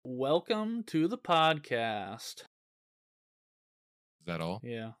Welcome to the podcast. Is that all?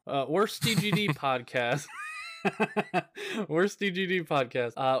 Yeah. Worst DGD podcast. Worst DGD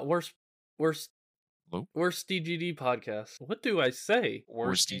podcast. Worst DGD podcast. What do I say?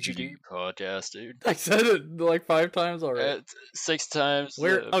 Worst Worst DGD podcast, dude. I said it like 5 times already. 6 times.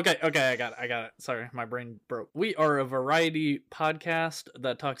 Okay, I got it. Sorry, my brain broke. We are a variety podcast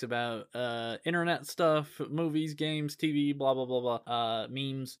that talks about internet stuff, movies, games, TV, blah blah blah blah.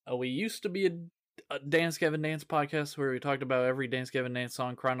 Memes. We used to be a Dance Gavin Dance podcast where we talked about every Dance Gavin Dance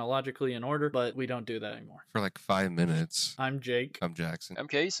song chronologically in order, but we don't do that anymore. For like 5 minutes. I'm Jake. I'm Jackson. I'm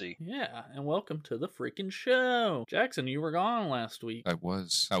Casey. Yeah, and welcome to the freaking show. Jackson, you were gone last week. I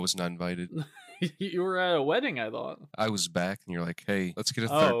was not invited. You were at a wedding, I thought. I was back and you're like, hey, let's get a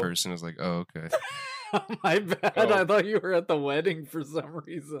third Oh. person. I was like, oh, okay. My bad. Oh. I thought you were at the wedding for some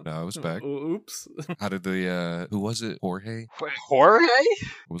reason. No, I was back. Oops. How did the, who was it? Jorge? Wait, Jorge?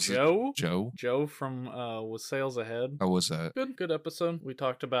 Was it Joe? Joe? Joe from Was Sales Ahead. How was that? Good episode. We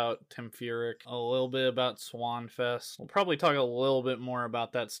talked about Tim Furyk, a little bit about Swan Fest. We'll probably talk a little bit more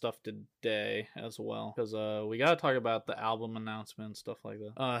about that stuff today as well, because we gotta talk about the album announcement and stuff like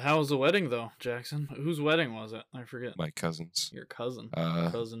that. How was the wedding though, Jackson? Whose wedding was it? I forget. My cousins. Your cousin.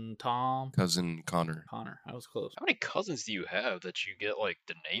 Cousin Tom. Connor. Connor. I was close. How many cousins do you have that you get, like,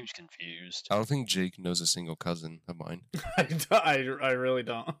 the names confused? I don't think Jake knows a single cousin of mine. I really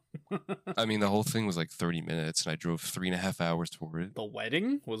don't. I mean, the whole thing was like 30 minutes and I drove 3.5 hours for it. The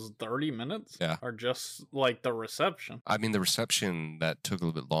wedding was 30 minutes? Yeah. Or just like the reception? I mean, the reception, that took a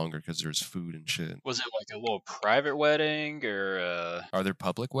little bit longer because there's food and shit. Was it, like, a little private wedding, or, Are there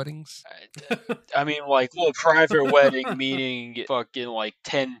public weddings? I mean, like, little private wedding, meaning fucking, like,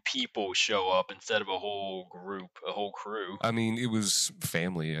 10 people show up instead of a whole group, a whole crew. I mean, it was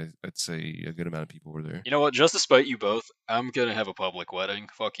family. I'd say a good amount of people were there. You know what? Just to spite you both, I'm gonna have a public wedding.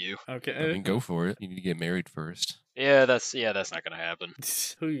 Fuck you. Okay. I mean, go for it. You need to get married first. Yeah, that's not gonna happen.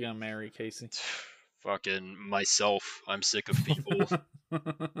 Who you gonna marry, Casey? Fucking myself. I'm sick of people.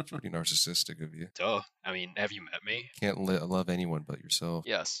 It's pretty narcissistic of you. Duh. I mean, have you met me? Can't love anyone but yourself.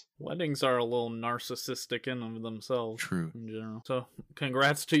 Yes. Weddings are a little narcissistic in of themselves. True. In general. So,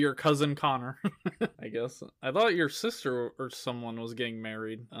 congrats to your cousin Connor, I guess. I thought your sister or someone was getting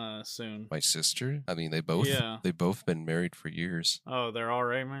married soon. My sister? I mean, they both been married for years. Oh, they're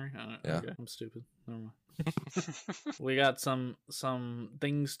already married? Yeah. Okay. I'm stupid. Never mind. We got some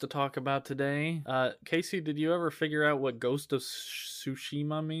things to talk about today. Casey, did you ever figure out what Ghost of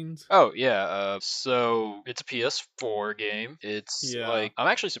Tsushima means? Oh, yeah. So it's a PS4 game. It's Yeah. like, I'm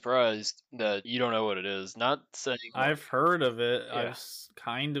actually surprised that you don't know what it is. Not saying. I've heard of it. Yeah.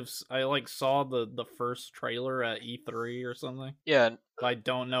 I like saw the first trailer at E3 or something. Yeah. But I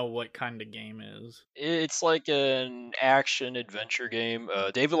don't know what kind of game it is. It's like an action adventure game.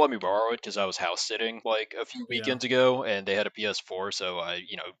 David let me borrow it because I was house sitting like a few Yeah. weekends ago, and they had a PS4, so I,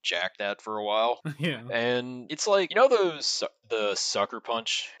 jacked that for a while. Yeah. And it's like, the Sucker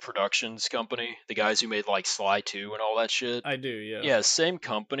Punch Productions company, the guys who made like Sly 2 and all that shit. I do, yeah. Yeah, same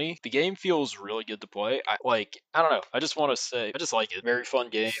company. The game feels really good to play. I don't know. I just want to say, I just like it. Very fun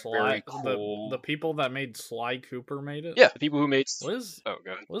game. Very cool. The people that made Sly Cooper made it? Yeah, the people who made. Oh,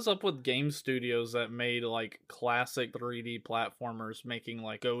 go ahead. What's up with game studios that made like classic 3D platformers making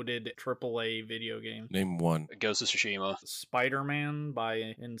like goated AAA video games? Name one. Ghost of Tsushima. Spider-Man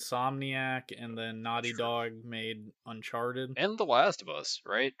by Insomniac, and then Naughty Dog made Uncharted. And The Last of Us,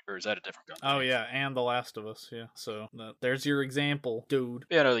 right? Or is that a different company? Oh yeah, and The Last of Us, yeah. So there's your example, dude.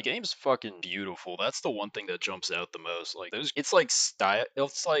 Yeah, no, the game's fucking beautiful. That's the one thing that jumps out the most. Like, it's like style.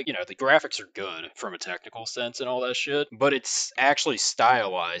 It's like, the graphics are good from a technical sense and all that shit, but it's actually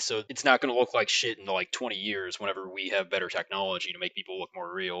stylized, so it's not going to look like shit in like 20 years whenever we have better technology to make people look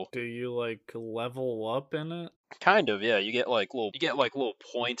more real. Do you like level up in it? Kind of, yeah. You get like little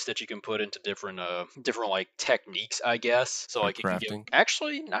points that you can put into different like techniques, I guess. So like crafting?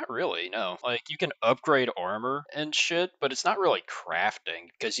 Actually, not really. No, like you can upgrade armor and shit, but it's not really crafting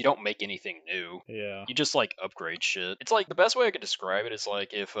because you don't make anything new. Yeah. You just like upgrade shit. It's like the best way I could describe it is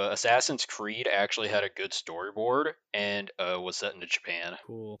like if Assassin's Creed actually had a good storyboard and was set into Japan.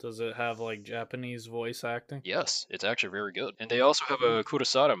 Cool. Does it have like Japanese voice acting? Yes, it's actually very good. And they also have a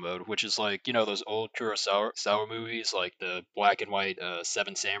Kurosada mode, which is like those old Kurosawa Kurosawa movies, like the black and white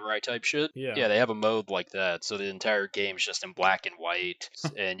Seven Samurai type shit. Yeah. Yeah, they have a mode like that, so the entire game's just in black and white,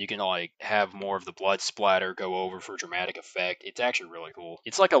 and you can like have more of the blood splatter go over for dramatic effect. It's actually really cool.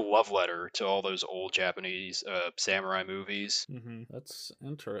 It's like a love letter to all those old Japanese samurai movies. That's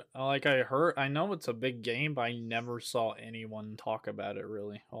interesting. Like I know it's a big game, but I never saw anyone talk about it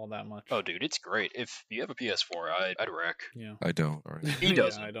really all that much. Oh, dude, it's great. If you have a PS4, I'd wreck. Yeah. I don't. Or He Yeah,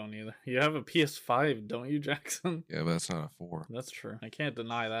 doesn't. I don't either. You have a PS5, don't you, Jackson? yeah, but that's not a 4. That's true. I can't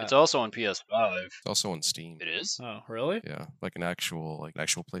deny that. It's also on PS5. It's also on Steam. It is? Oh, really? Yeah, like an actual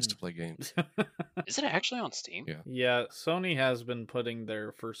place to play games. Is it actually on Steam? Yeah. Yeah, Sony has been putting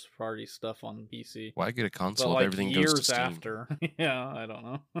their first party stuff on PC. Why get a But console if like everything years goes to Steam? after. Yeah, I don't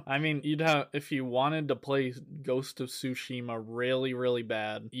know. I mean, you'd have if you wanted to play Ghost of Tsushima really, really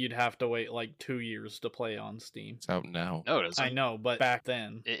bad, you'd have to wait like 2 years to play on Steam. It's out now. No, it isn't. I know, but back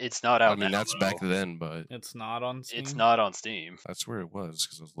then It's not out I mean, now, that's though. back then, but it's not on Steam. It's not on Steam. that's where it was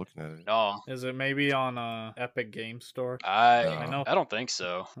because I was looking at it. No. Is it maybe on Epic Game Store? I know. I don't think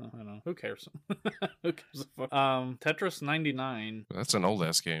so. I don't know. Who cares? Who cares? Tetris 99. That's an old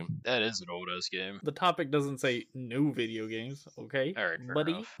ass game. That is an old ass game. The topic doesn't say new video games, okay? All right, fair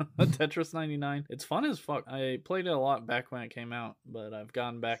buddy. enough. Tetris 99. It's fun as fuck. I played it a lot back when it came out, but I've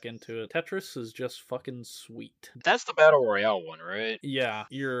gone back into it. Tetris is just fucking sweet. That's the Battle Royale one, right? Yeah,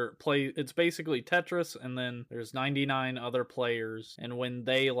 it's basically Tetris, and then there's 99 other players, and when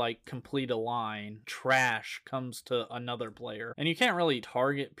they like complete a line, trash comes to another player. And you can't really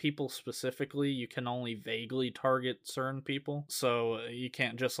target people specifically, you can only vaguely target certain people. So you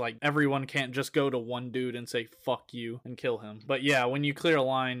can't just like, everyone can't just go to one dude and say fuck you and kill him. But yeah, when you clear a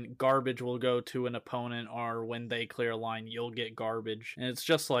line, garbage will go to an opponent, or when they clear a line, you'll get garbage. And it's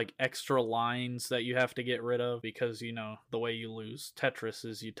just like extra lines that you have to get rid of because, you know, the way you lose Tetris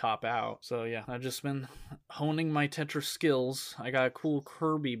is you top out. So yeah, I've just been honing my Tetris skills. I got a cool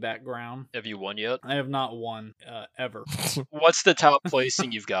Kirby background. Have you won yet? I have not won ever. What's the top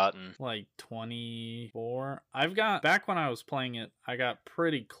placing you've gotten? Like 24. Back when I was playing it, I got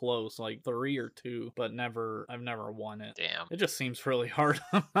pretty close, like 3 or 2, but I've never won it. Damn. It just seems really hard.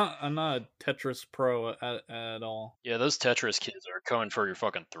 I'm not a Tetris pro at all. Yeah, those Tetris kids are coming for your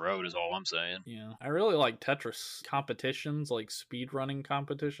fucking throat is all I'm saying. Yeah. I really like Tetris competitions, like speedrunning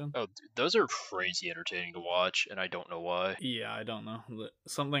competition. Oh, dude, those are crazy entertaining to watch, and I don't know why. Yeah, I don't know.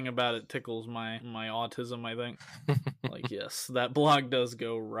 Something about it tickles my autism, I think. Like, yes, that blog does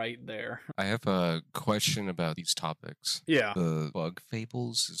go right there. I have a question about these topics. Yeah. The bug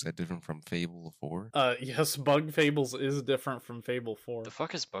fables, is that different from Fable 4? Yes, Bug Fables is different from Fable 4. The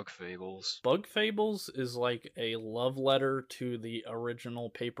fuck is Bug Fables? Bug Fables is like a love letter to the original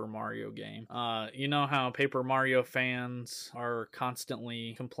Paper Mario game. You know how Paper Mario fans are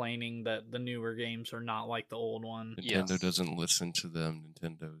constantly complaining that the newer games are not like the old one? Nintendo Yes. doesn't listen to them.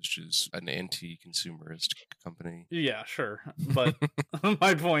 Nintendo's just an anti-consumerist company. Yeah, sure. But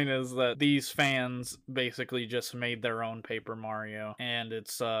my point is that these fans basically just made their own Paper Mario, and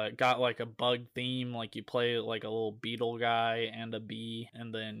it's got like a bug theme, like you play like a little beetle guy and a bee,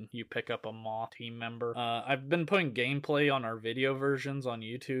 and then you pick up a moth team member. I've been putting gameplay on our video versions on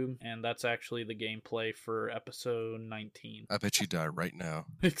YouTube, and that's actually the gameplay for episode 19. I bet you die right now.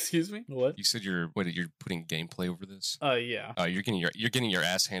 Excuse me? What? You said you're putting gameplay over this? Yeah. You're getting your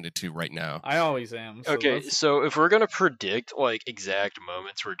ass handed to right now. I always am. So Okay, that's- so if we're gonna predict like exact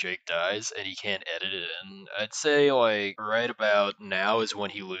moments where Jake dies and he can't edit it in, I'd say like right about now is when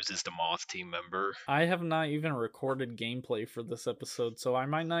he loses the Moth team member. I have not even recorded gameplay for this episode, so I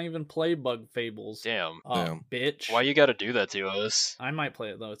might not even play Bug Fables. Damn. Damn. Bitch. Why you gotta do that to us? I might play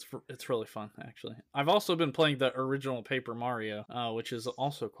it though. It's really fun actually. I've also been playing the original Paper Mario, which is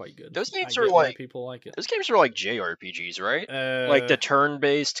also quite good. Those games I are get why like- people like it. Those games are like JRPGs, right? Like the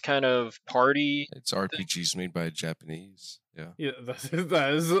turn-based kind of party. It's RPGs made by Japanese. Yeah. Yeah,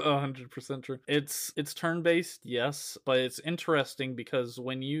 that is 100% true. It's turn based, yes, but it's interesting because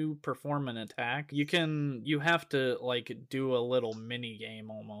when you perform an attack, you have to like do a little mini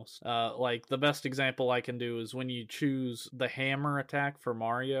game almost. Like the best example I can do is when you choose the hammer attack for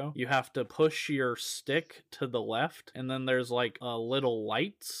Mario, you have to push your stick to the left, and then there's like little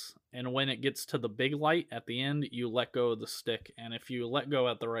lights. And when it gets to the big light at the end, you let go of the stick. And if you let go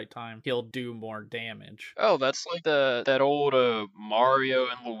at the right time, he'll do more damage. Oh, that's like that old Mario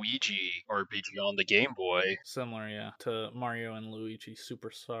and Luigi RPG on the Game Boy. Similar, yeah, to Mario and Luigi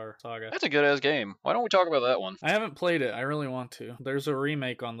Superstar Saga. That's a good ass game. Why don't we talk about that one? I haven't played it. I really want to. There's a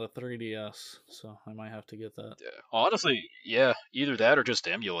remake on the 3DS, so I might have to get that. Yeah. Honestly, yeah, either that or just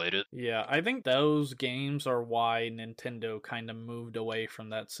emulate it. Yeah, I think those games are why Nintendo kind of moved away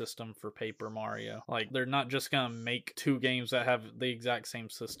from that system system for Paper Mario. Like, they're not just gonna make 2 games that have the exact same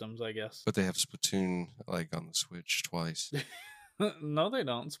systems, I guess. But they have Splatoon like on the Switch twice. No, they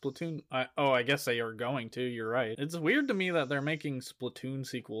don't. Splatoon. I guess they are going to. You're right. It's weird to me that they're making Splatoon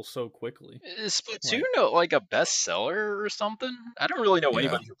sequels so quickly. Is Splatoon like a bestseller or something? I don't really know Yeah.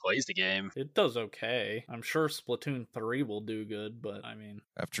 anybody who plays the game. It does okay. I'm sure Splatoon 3 will do good, but I mean,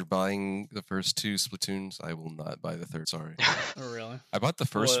 After buying the first 2 Splatoons, I will not buy the third. Sorry. oh really? I bought the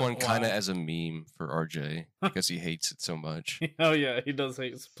first What- one kind of why? as a meme for RJ because he hates it so much. Oh yeah, he does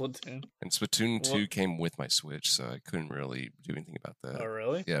hate Splatoon. And Splatoon 2 What- came with my Switch, so I couldn't really do anything about that. Oh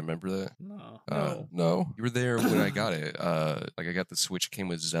really? Yeah, remember that? No. No, you were there when I got it. Like I got the Switch, came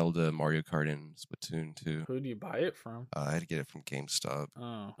with Zelda, Mario Kart, and Splatoon 2. Who'd you buy it from? I had to get it from GameStop.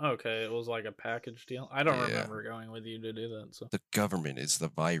 Oh, okay. It was like a package deal. I don't Yeah. remember going with you to do that. So The government is the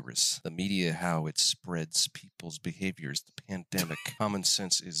virus. The media, how it spreads people's behaviors. The pandemic. Common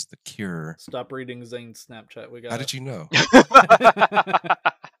sense is the cure. stop reading Zane's Snapchat. We got. How did you know?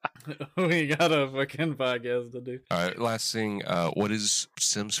 We got a fucking podcast to do. All right, last thing. What is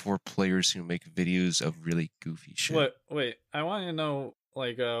Sims 4 players who make videos of really goofy shit? Wait. I want to know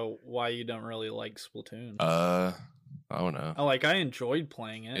why you don't really like Splatoon. I don't know. I enjoyed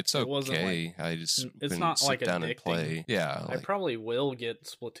playing it. It's It wasn't okay. I just it's couldn't not, sit like, down and addicting. play. Yeah, I probably will get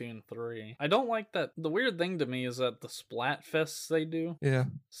Splatoon 3. I don't like that. The weird thing to me is that the Splatfests they do yeah,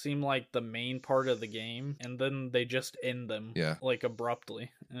 seem like the main part of the game, and then they just end them yeah. like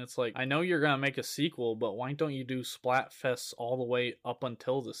abruptly. And it's like, I know you're gonna make a sequel, but why don't you do Splatfests all the way up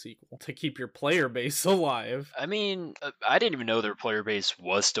until the sequel to keep your player base alive? I mean, I didn't even know their player base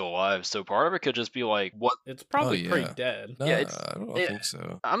was still alive, so part of it could just be like, what? It's probably pretty yeah. dead. No, Yeah, I don't it- think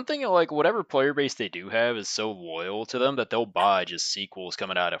so. I'm thinking like whatever player base they do have is so loyal to them that they'll buy just sequels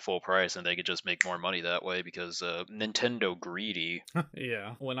coming out at full price and they could just make more money that way because Nintendo greedy.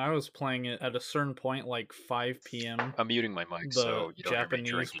 Yeah. When I was playing it at a certain point, like 5 p.m., I'm muting my mic the so you don't hear me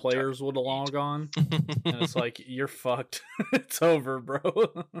Japanese drinking players would log on, and it's like, you're fucked. It's over, bro.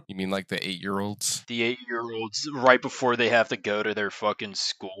 You mean like the 8-year-olds? the 8-year-olds right before they have to go to their fucking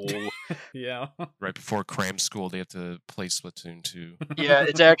school. Yeah. Right before cram school, they have to play Splatoon 2. Yeah,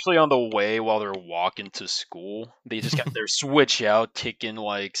 it's actually on the way while they're walking to school. They just got their Switch out, kicking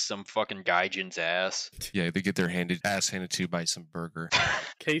like some fucking gaijin's ass. Yeah, they get their ass handed to by some burger.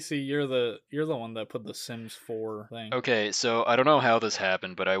 Casey, you're the one that put the Sims 4 thing. Okay, so I don't know how this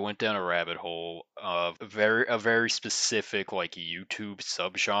happened, but I went down a rabbit hole of a very specific like YouTube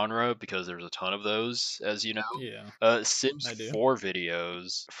subgenre because there's a ton of those, as you know. Yeah. Sims I do. 4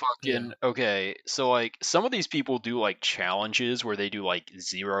 videos. Fucking okay. So like some of these people do like challenges where they do like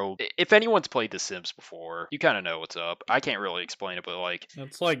zero. If anyone's played The Sims before, you kind of know what's up. I can't really explain it, but like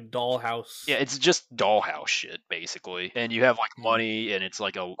It's like Dollhouse. yeah, it's just dollhouse shit basically. And you have like Mm. money and it's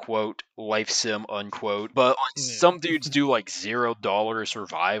like a quote life sim unquote. But like Yeah. some dudes do like $0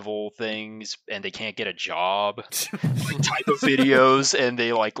 survival things and they can't get a job like type of videos and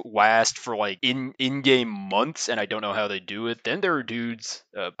they like last for like in-game months and I don't know how they do it. Then there are dudes,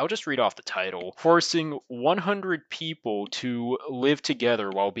 I'll just read off the title, forcing 100 people to live together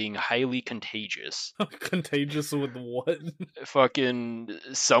while being highly contagious. Contagious with what? Fucking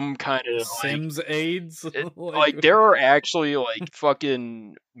some kind of like, Sims AIDS? like there are actually like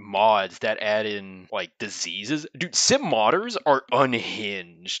fucking mods that add in like diseases. Dude, sim modders are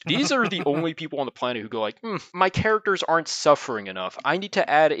unhinged. These are the only people on the planet who go like, my characters aren't suffering enough. I need to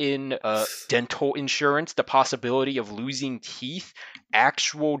add in dental insurance, the possibility of losing teeth,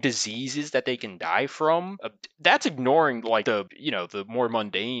 actual diseases that they can die from. That's ignoring like the more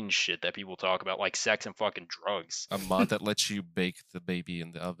mundane shit that people talk about, like sex and fucking drugs. A mod that lets you bake the baby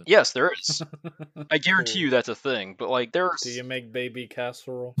in the oven. Yes, there is. I guarantee you that's a thing. But like there's Do you make baby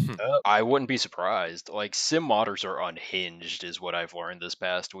casserole? I wouldn't be surprised. Like, sim modders are unhinged, is what I've learned this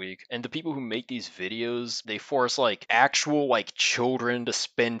past week. And the people who make these videos, they force, like, actual, like, children to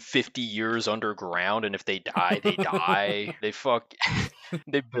spend 50 years underground, and if they die, they die.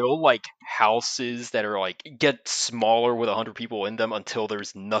 They build, like, houses that are, like, get smaller with 100 people in them until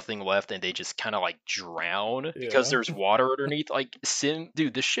there's nothing left, and they just kind of, like, drown because Yeah. there's water underneath. Like,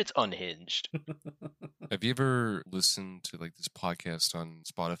 dude, this shit's unhinged. Have you ever listened to like this podcast on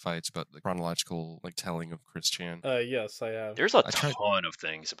Spotify? It's about the chronological like telling of Chris Chan. Yes, I have. There's a I tried- ton of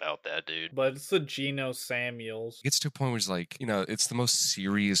things about that, dude. But it's the Geno Samuels. It gets to a point where it's like, it's the most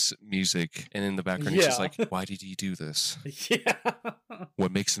serious music, and in the background it's just Yeah. like, why did you do this? Yeah. What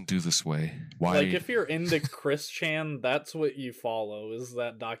What makes him do this way? Why? Like, if you're into Chris Chan, that's what you follow, is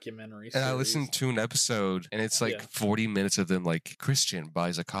that documentary And series. I listened to an episode, and it's like Yeah. 40 minutes of them, like, Christian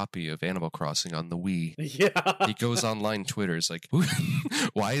buys a copy of Animal Crossing on the Wii. Yeah. He goes online Twitter. It's like,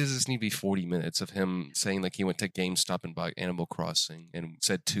 why does this need to be 40 minutes of him saying, like, he went to GameStop and bought Animal Crossing and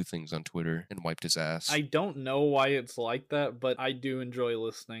said 2 things on Twitter and wiped his ass? I don't know why it's like that, but I do enjoy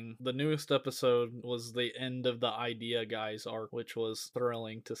listening. The newest episode was the end of the Idea Guys arc, which was thrilling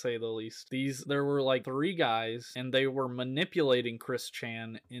to say the least. There were like 3 guys, and they were manipulating Chris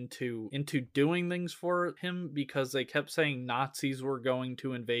Chan into doing things for him because they kept saying Nazis were going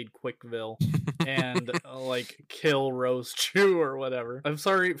to invade Quickville and like kill Rose Chu or whatever. I'm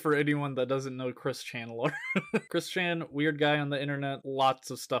sorry for anyone that doesn't know Chris Chan lore. Chris Chan, weird guy on the internet, lots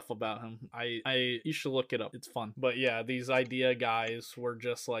of stuff about him. You should look it up. It's fun. But yeah, these Idea Guys were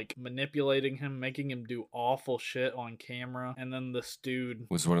just like manipulating him, making him do awful shit on camera. And then this dude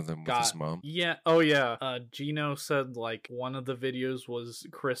Was one of them with his mom? Yeah. Oh yeah. Gino said like one of the videos was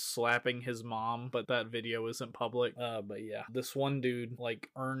Chris slapping his mom, but that video isn't public. But yeah, this one dude like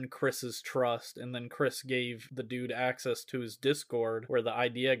earned Chris's trust, and then Chris gave the dude access to his Discord where the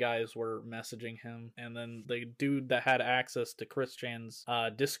Idea Guys were messaging him, and then the dude that had access to Chris Chan's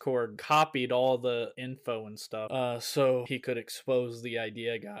Discord copied all the info and stuff, so he could expose the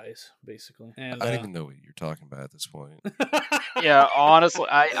Idea Guys, basically. And I don't even know what you're talking about at this point. Yeah, honestly,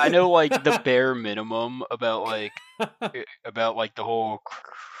 I know like the bare minimum about like the whole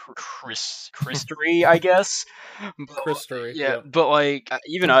Christery, I guess. Christery, Yeah, yep. but like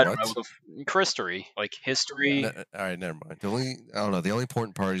even The I don't what? know the Christery, like history. All right, never mind. I don't know. The only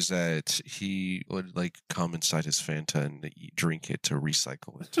important part is that he would like come inside his Fanta and drink it to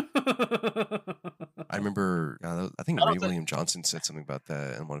recycle it. I remember. I think Ray William Johnson said something about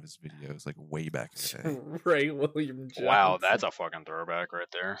that in one of his videos, like way back in the day. Ray William Johnson. Wow, that's a fucking throwback right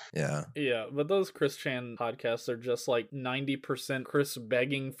there. Yeah. Yeah, but those Chris Chan podcasts are just like 90% Chris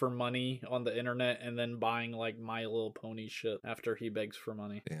begging for money on the internet and then buying like My Little Pony shit after he begs for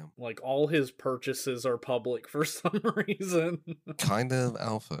money. Damn. Like all his purchases are public for some reason. Kind of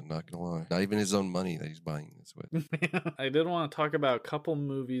alpha, not gonna lie. Not even his own money that he's buying this with. I did want to talk about a couple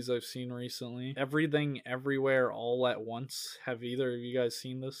movies I've seen recently. Everything Everywhere All at Once. Have either of you guys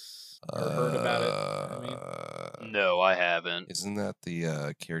seen this or heard about it? I mean, No, I haven't. Isn't that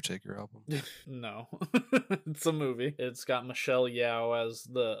the Caretaker album? no. It's a movie. It's got Michelle Yeoh as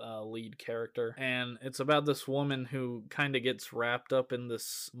the lead character, and it's about this woman who kind of gets wrapped up in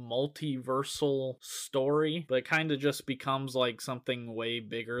this multiversal story, but it kind of just becomes like something way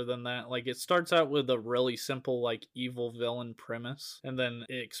bigger than that. Like it starts out with a really simple like evil villain premise, and then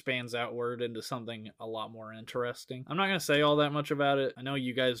it expands outward into something a lot more interesting. I'm not gonna say all that much about it. I know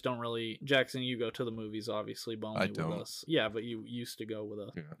you guys don't really. Jackson, you go to the movies obviously, but only I with don't. us. Yeah, but you used to go with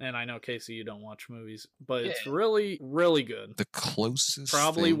us. Yeah. And I know, Casey, you don't watch movies, but it's really, really good. The closest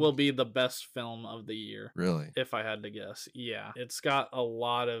Probably thing... will be the best film of the year. Really? If I had to guess. Yeah. It's got a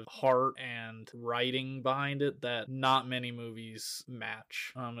lot of heart and writing behind it that not many movies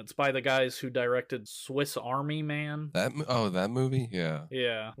match. It's by the guys who directed Swiss Army Man. That movie? Yeah.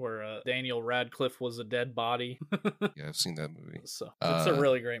 Yeah, where Daniel Radcliffe was a dead body. Yeah, I've seen that movie. So it's a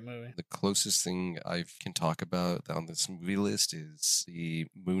really great movie. The closest thing I can talk about on this movie list is the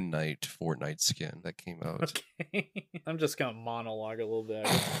Moon Knight Fortnite skin that came out. Okay. I'm just gonna monologue a little bit.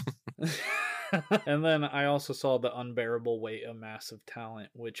 And then I also saw The Unbearable Weight of Massive Talent,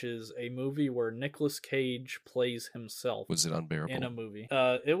 which is a movie where Nicolas Cage plays himself. Was it unbearable? In a movie.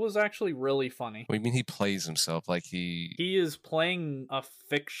 It was actually really funny. What do you mean he plays himself? Like he is playing a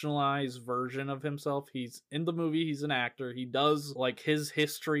fictionalized version of himself. He's in the movie, he's an actor. He does, like, his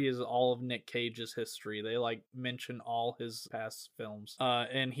history is all of Nick Cage's history. They, like, mention all his past films.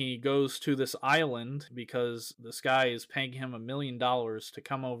 And he goes to this island because this guy is paying him $1 million to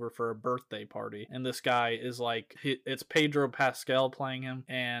come over for a birthday party. And this guy is like, it's Pedro Pascal playing him,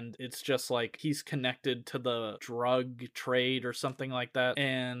 and it's just like he's connected to the drug trade or something like that,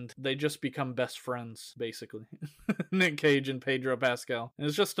 and they just become best friends, basically. Nick Cage and Pedro Pascal. And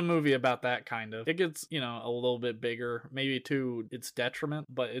it's just a movie about that kind of. It gets, a little bit bigger, maybe to its detriment,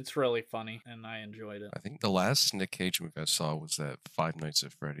 but it's really funny, and I enjoyed it. I think the last Nick Cage movie I saw was that Five Nights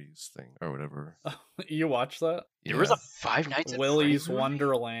at Freddy's thing, or whatever. You watched that? There was a Five Nights at Willy's Freddy's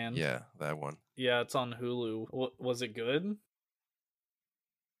Wonderland. Yeah, that one. Yeah, it's on Hulu. Was it good?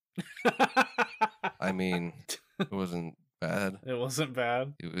 I mean, it wasn't bad. It wasn't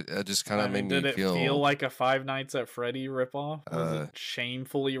bad. It just kind of made did me it feel feel like a Five Nights at Freddy ripoff? Was it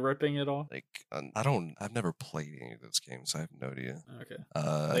shamefully ripping it off? like I've never played any of those games. I have no idea. Okay.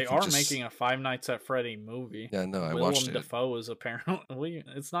 I They think are just, making a Five Nights at Freddy movie. Yeah, no, I watched Willem it. Dafoe is apparently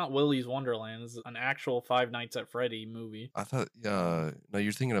it's not Willy's Wonderland. It's an actual Five Nights at Freddy movie. I thought, no,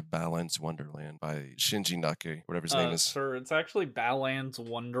 you're thinking of Balan's Wonderland by Shinji Nake, whatever his name is. Sir, it's actually Balan's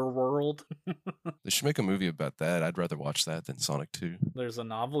Wonderworld. They should make a movie about that. I'd rather watch that than Sonic 2. There's a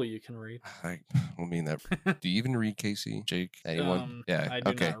novel you can read. I mean that. Do you even read, Casey? Jake? Anyone? Yeah. I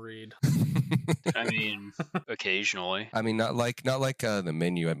do okay. not read. I mean, occasionally. I mean, not like the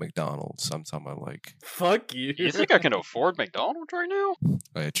menu at McDonald's. I'm talking about like. Fuck you. You think I can afford McDonald's right now?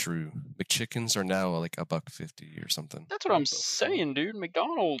 Oh, yeah, true. McChickens are now like $1.50 or something. That's what I'm saying, dude.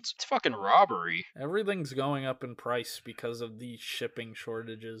 McDonald's, it's fucking robbery. Everything's going up in price because of these shipping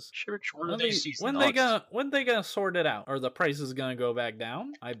shortages. Shipping When shortages. they gonna sort it out? Are the prices gonna go back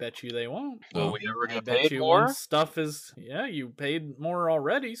down? I bet you they won't. Will we ever I get bet paid you more? when stuff is you paid more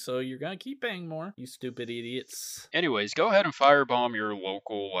already, so you're gonna keep paying more. You stupid idiots. Anyways, go ahead and firebomb your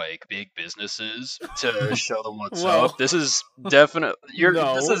local like big businesses to show them what's Well, up. This is definitely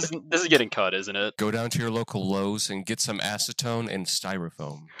No. this is getting cut, isn't it? Go down to your local Lowe's and get some acetone and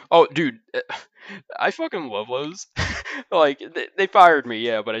styrofoam. Oh, dude, I fucking love Lowe's. Like they fired me,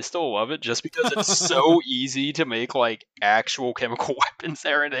 yeah, but I still love it just because it's so easy to make like actual chemical weapons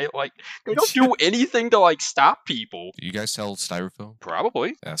there, and they don't do anything to like stop people. Do you guys sell styrofoam?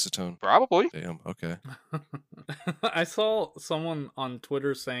 Probably. Acetone? Probably. Damn, okay. I saw someone on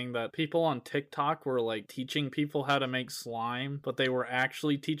Twitter saying that people on TikTok were like teaching people how to make slime, but they were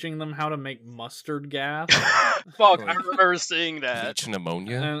actually teaching them how to make mustard gas. Fuck, I remember seeing that. Bleach and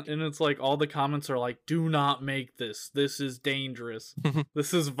ammonia? And it's like all the comments are like, do not make this. This is dangerous.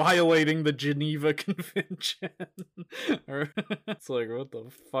 This is violating the Geneva Convention. It's like, what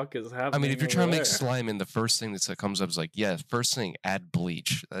the fuck is happening? I mean, if you're trying to make there? slime and the first thing that comes up is like, yeah, first thing, add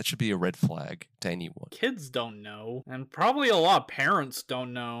bleach. That should be a red flag to anyone. Kids don't know. And probably a lot of parents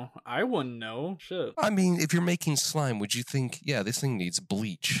don't know. I wouldn't know. Shit. I mean, if you're making slime, would you think, yeah, this thing needs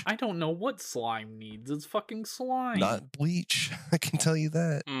bleach? I don't know what slime needs. It's fucking slime. Not bleach. I can tell you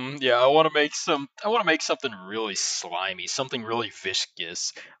that. Yeah, I want to make something really slimy, something really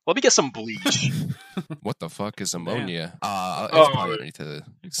viscous. Let me get some bleach. What the fuck is ammonia? It's Oh. probably ready to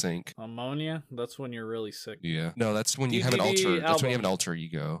sink. Ammonia? That's when you're really sick. Yeah. No, that's when you have an DVD alter. That's when you have album. an alter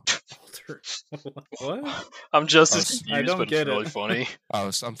ego. What? I'm just Oh, as I confused, don't but get it's really it. funny.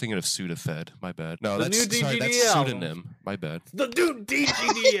 I'm thinking of Sudafed. My bad. No, The that's new sorry. DGD That's album. pseudonym. My bad. The new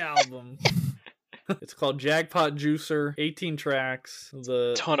DGD album. It's called Jackpot Juicer, 18 tracks.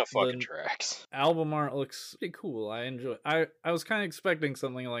 The Ton of fucking the tracks. album art looks pretty cool. I enjoy it. I was kind of expecting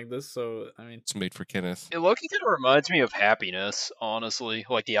something like this, so I mean, It's made for Kenneth. It low-key kind of reminds me of Happiness, honestly,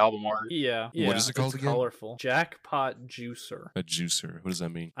 like the album art. yeah. What is it called it's again? colorful. Jackpot Juicer. A juicer. What does that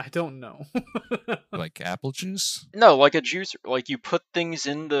mean? I don't know. Like apple juice? No, like a juicer. Like you put things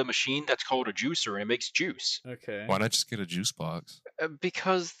in the machine that's called a juicer, and it makes juice. Okay. Why not just get a juice box?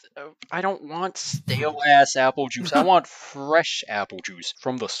 Because I don't want stale ass apple juice. I want fresh apple juice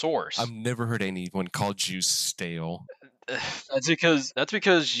from the source. I've never heard anyone call juice stale. That's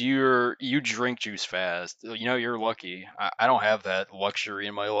because you drink juice fast. You know, you're lucky. I don't have that luxury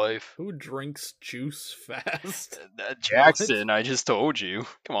in my life. Who drinks juice fast? Jackson, I just told you.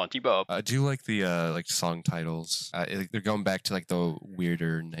 Come on, keep up. I do like the like song titles. They're going back to like the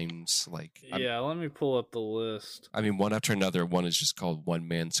weirder names. Like Yeah, let me pull up the list. I mean, one after another. One is just called One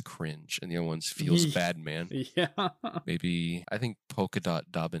Man's Cringe, and the other one's Feels Bad Man. Yeah. Maybe I think Polka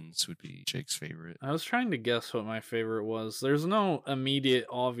Dot Dobbins would be Jake's favorite. I was trying to guess what my favorite was. There's no immediate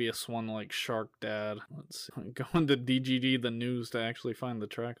obvious one like Shark Dad. Let's see. I'm going to DGD the news to actually find the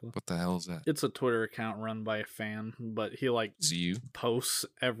track list. What the hell is that? It's a Twitter account run by a fan, but he like Is it you? posts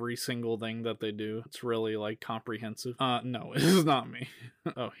every single thing that they do. It's really like comprehensive. No, it is not me.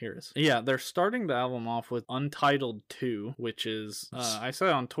 Oh, here it is. Yeah, they're starting the album off with Untitled 2, which is I said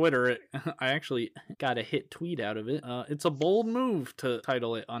on Twitter, I actually got a hit tweet out of it. It's a bold move to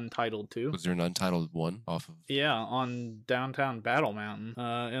title it Untitled 2. Was there an Untitled one off of? Yeah, on Downtown Battle Mountain.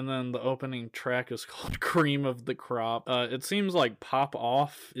 And then the opening track is called Cream of the Crop. It seems like Pop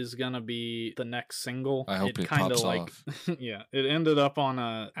Off is gonna be the next single. I hope it kinda pops off. Yeah, it ended up on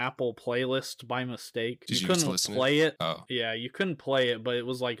a Apple playlist by mistake. Did you couldn't just listen play it. Oh. Yeah, you couldn't play it, but it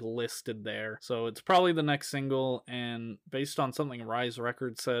was like listed there. So it's probably the next single, and based on something Rise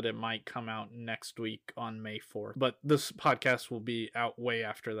Records said, it might come out next week on May 4th. But this podcast will be out way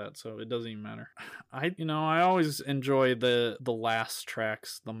after that, so it doesn't even matter. I always enjoy enjoy the last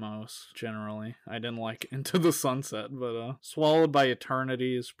tracks the most, generally. I didn't like Into the Sunset, but Swallowed by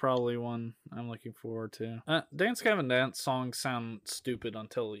Eternity is probably one I'm looking forward to. Dance Gavin Dance songs sound stupid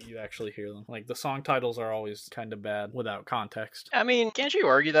until you actually hear them. Like, the song titles are always kind of bad without context. I mean, can't you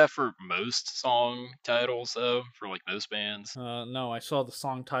argue that for most song titles, though? For, like, most bands? No, I saw the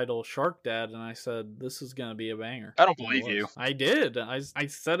song title Shark Dad, and I said, this is gonna be a banger. I don't believe you. I did. I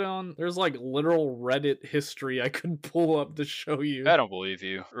said it on... There's, like, literal Reddit history I could pull up to show you. I don't believe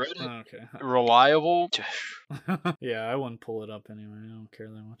you. Reddit? Okay. Reliable? Yeah, I wouldn't pull it up anyway. I don't care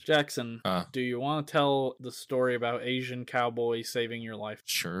that much. Jackson, Uh. do you want to tell the story about Asian cowboy saving your life?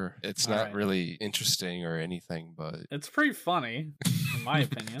 Sure. It's All not right. really interesting or anything, but It's pretty funny, in my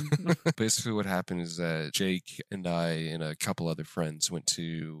opinion. basically what happened is that Jake and I and a couple other friends went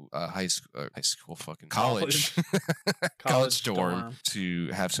to college College dorm dorm. to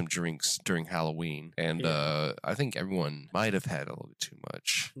have some drinks during Halloween, and Yeah. I think everyone might have had a little bit too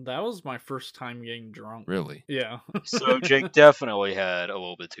much. That was my first time getting drunk. Really? Yeah. So Jake definitely had a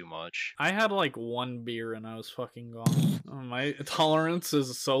little bit too much. I had like one beer and I was fucking gone. My tolerance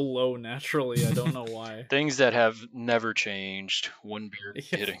is so low naturally. I don't know why. Things that have never changed. One beer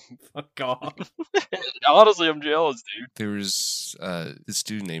Yeah. hitting. Fuck off. Honestly, I'm jealous, dude. There was this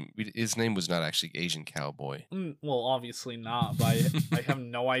dude named, his name was not actually Asian Cowboy, Well, obviously not, but I have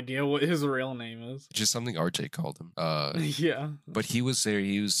no idea what his real name is. just something RJ called him. Yeah. But he was there.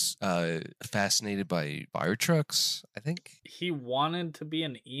 He was fascinated by fire trucks, I think. He wanted to be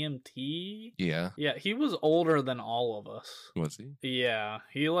an EMT. Yeah. Yeah, he was older than all of us. Was he? Yeah,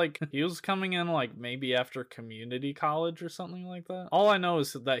 he was coming in like maybe after community college or something like that. All I know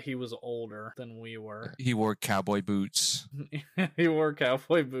is that he was older than we were. He wore cowboy boots. He wore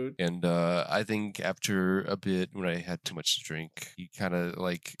cowboy boots. And I think after a bit, when I had too much to drink, he kind of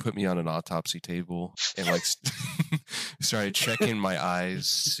like put me on an autopsy table and like started checking my eyes,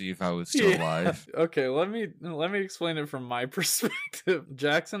 see if I was still alive. Okay, let me explain it from my perspective.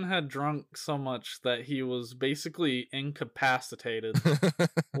 Jackson had drunk so much that he was basically incapacitated,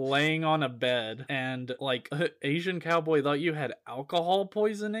 laying on a bed, and like Asian Cowboy thought you had alcohol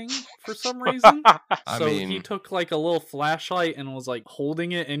poisoning for some reason. So he took like a little flashlight and was like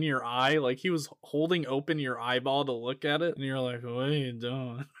holding it in your eye, like he was holding open your eyeball to look at it, and you're like, what are you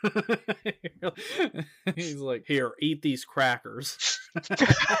doing? He's like, here, eat these crackers.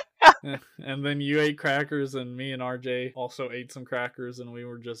 And then you ate crackers, and me and RJ also ate some crackers, and we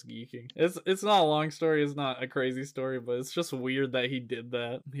were just geeking. It's not a long story, it's not a crazy story, but it's just weird that he did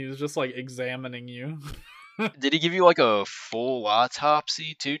that. He was just like examining you. Did he give you like a full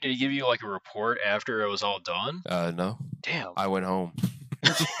autopsy too? Did he give you like a report after it was all done? No. Damn. I went home.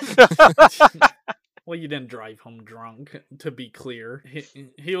 Well, you didn't drive home drunk, to be clear.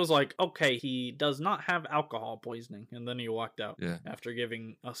 He was like, okay, he does not have alcohol poisoning. And then he walked out after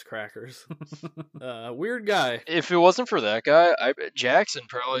giving us crackers. Weird guy. If it wasn't for that guy, Jackson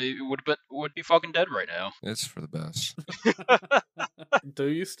probably would be fucking dead right now. It's for the best. Do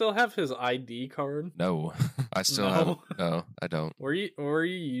you still have his ID card? No. I still have. No, I don't. Were you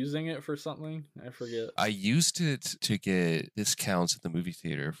using it for something? I forget. I used it to get discounts at the movie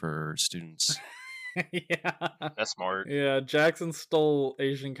theater for students. Yeah, that's smart. Yeah, Jackson stole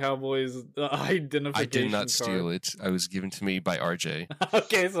Asian Cowboy's identification I did not card. steal it. It was given to me by RJ.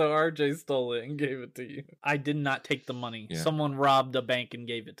 Okay, so RJ stole it and gave it to you. I did not take the money. Yeah. Someone robbed a bank and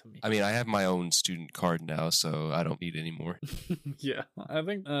gave it to me. I mean, I have my own student card now, so I don't need it anymore. Yeah, I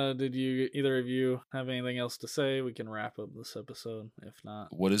think. Did either of you have anything else to say? We can wrap up this episode. If not,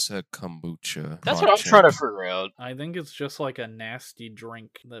 what is a kombucha? That's what I'm trying to figure out. I think it's just like a nasty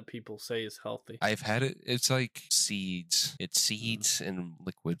drink that people say is healthy. I've had it. It's like seeds. It's seeds and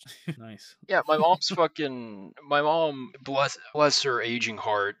liquid. Nice. Yeah, my mom, bless her aging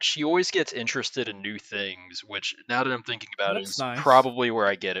heart, she always gets interested in new things, which now that I'm thinking about it is probably where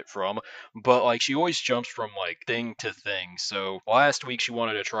I get it from. But like she always jumps from like thing to thing. So last week she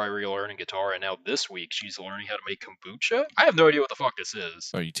wanted to try relearning guitar, and now this week she's learning how to make kombucha. I have no idea what the fuck this is.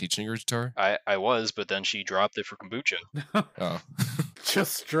 Are you teaching her guitar? I was, but then she dropped it for kombucha. Oh.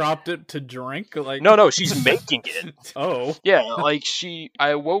 Just dropped it to drink? Like No, she's making it. Oh. Yeah, like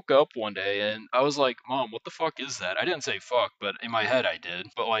I woke up one day and I was like, Mom, what the fuck is that? I didn't say fuck, but in my head I did.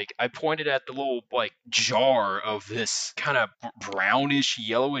 But like I pointed at the little like jar of this kind of brownish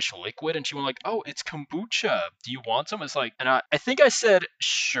yellowish liquid, and she went like, oh, it's kombucha. Do you want some? It's like, and I think I said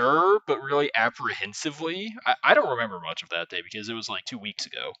sure, but really apprehensively. I don't remember much of that day because it was like 2 weeks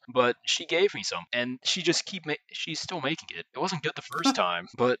ago. But she gave me some, and she's still making it. It wasn't good the first time. time,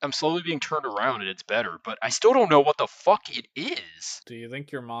 but I'm slowly being turned around and it's better, but I still don't know what the fuck it is. Do you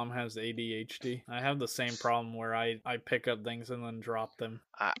think your mom has ADHD? I have the same problem where I pick up things and then drop them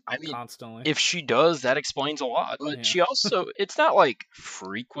I mean, constantly. if she does, that explains a lot. But Yeah. she also, it's not like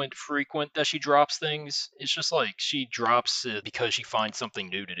frequent that she drops things. It's just like she drops it because she finds something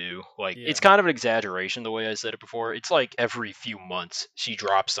new to do. Like, Yeah. it's kind of an exaggeration the way I said it before. It's like every few months she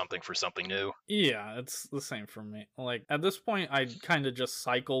drops something for something new. Yeah, it's the same for me. Like, at this point, I kind of just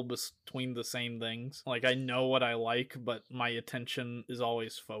cycle between the same things. Like, I know what I like, but my attention is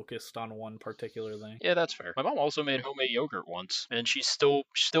always focused on one particular thing. Yeah, that's fair. My mom also made homemade yogurt once, and she still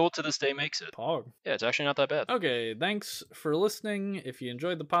to this day makes it. Pog. Yeah, it's actually not that bad. Okay, thanks for listening. If you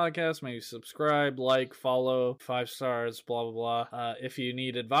enjoyed the podcast, maybe subscribe, like, follow, 5 stars, blah, blah, blah. If you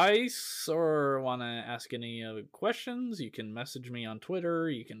need advice or want to ask any questions, you can message me on Twitter.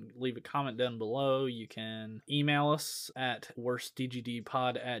 You can leave a comment down below. You can email us at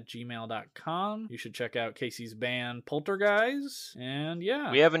worstdgdpod@gmail.com. You should check out Casey's band Poltergeist. And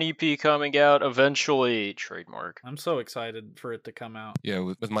yeah. We have an EP coming out eventually. Trademark. I'm so excited for it to come out. Yeah,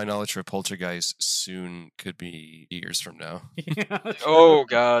 with my knowledge for Poltergeist, soon could be years from now. Yeah, Oh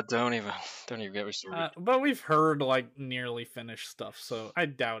god, don't even get me started. but we've heard like nearly finished stuff, so I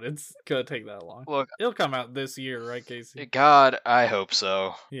doubt it's gonna take that long. Look, It'll come out this year, right, Casey? God, I hope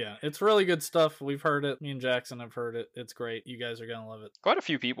so. Yeah, it's really good stuff. We've heard it. Me and Jackson have heard it. It's great. You guys are gonna love it. Quite a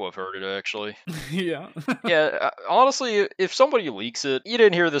few people have heard it, actually. Yeah. Yeah, honestly, if somebody leaks it, you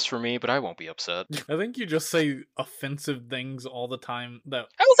didn't hear this from me, but I won't be upset. I think you just say offensive things all the time that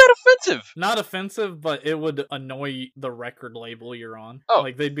How is that offensive? not offensive, but it would annoy the record label you're on. Oh.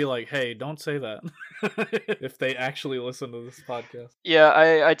 Like they'd be like, "Hey, don't say that." If they actually listen to this podcast. Yeah,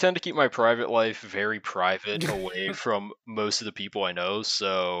 I tend to keep my private life very private away from most of the people I know,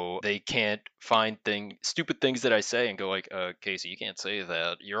 so they can't find stupid things that I say and go like, Casey, you can't say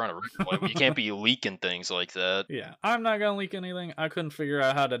that. You're on a record label. You can't be leaking things like that. Yeah, I'm not gonna leak anything. I couldn't figure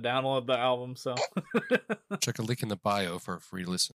out how to download the album, so Check a link in the bio for a free listen.